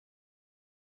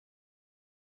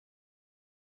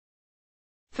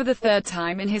For the third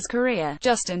time in his career,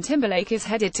 Justin Timberlake is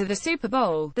headed to the Super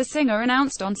Bowl. The singer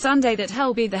announced on Sunday that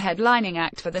he'll be the headlining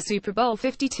act for the Super Bowl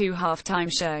 52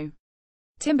 halftime show.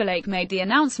 Timberlake made the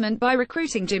announcement by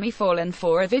recruiting Jimmy Fallon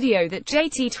for a video that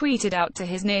JT tweeted out to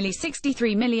his nearly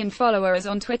 63 million followers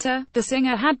on Twitter. The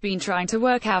singer had been trying to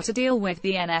work out a deal with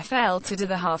the NFL to do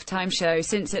the halftime show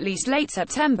since at least late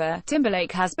September.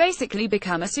 Timberlake has basically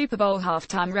become a Super Bowl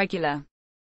halftime regular.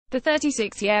 The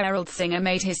 36-year-old singer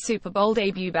made his Super Bowl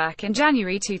debut back in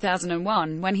January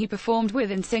 2001 when he performed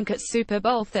with NSYNC at Super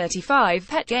Bowl 35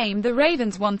 Pet Game. The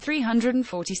Ravens won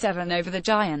 347 over the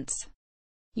Giants.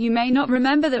 You may not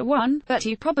remember that one, but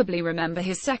you probably remember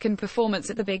his second performance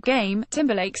at the big game.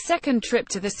 Timberlake's second trip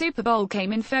to the Super Bowl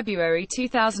came in February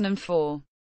 2004.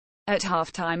 At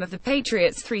halftime of the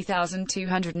Patriots'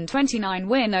 3,229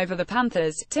 win over the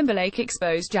Panthers, Timberlake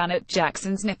exposed Janet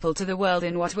Jackson's nipple to the world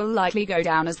in what will likely go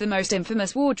down as the most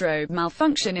infamous wardrobe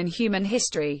malfunction in human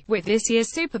history. With this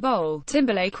year's Super Bowl,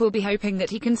 Timberlake will be hoping that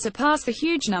he can surpass the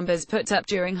huge numbers put up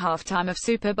during halftime of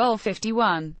Super Bowl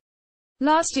 51.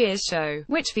 Last year's show,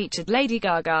 which featured Lady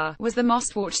Gaga, was the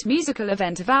most-watched musical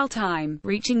event of all time,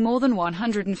 reaching more than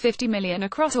 150 million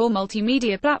across all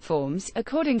multimedia platforms.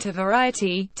 According to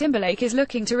Variety, Timberlake is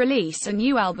looking to release a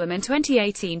new album in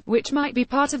 2018, which might be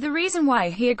part of the reason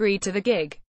why he agreed to the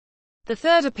gig. The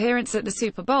third appearance at the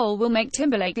Super Bowl will make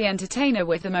Timberlake the entertainer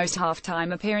with the most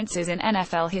halftime appearances in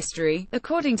NFL history.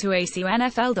 According to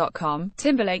ACNFL.com,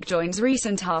 Timberlake joins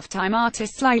recent halftime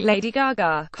artists like Lady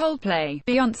Gaga, Coldplay,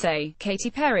 Beyoncé, Katy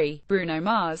Perry, Bruno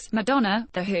Mars, Madonna,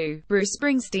 The Who, Bruce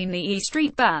Springsteen, the E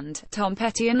Street Band, Tom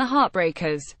Petty and the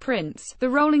Heartbreakers, Prince,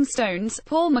 The Rolling Stones,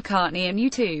 Paul McCartney and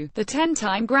U2. The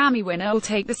 10-time Grammy winner will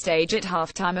take the stage at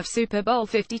halftime of Super Bowl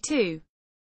 52.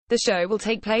 The show will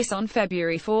take place on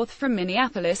February 4 from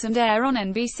Minneapolis and air on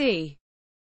NBC.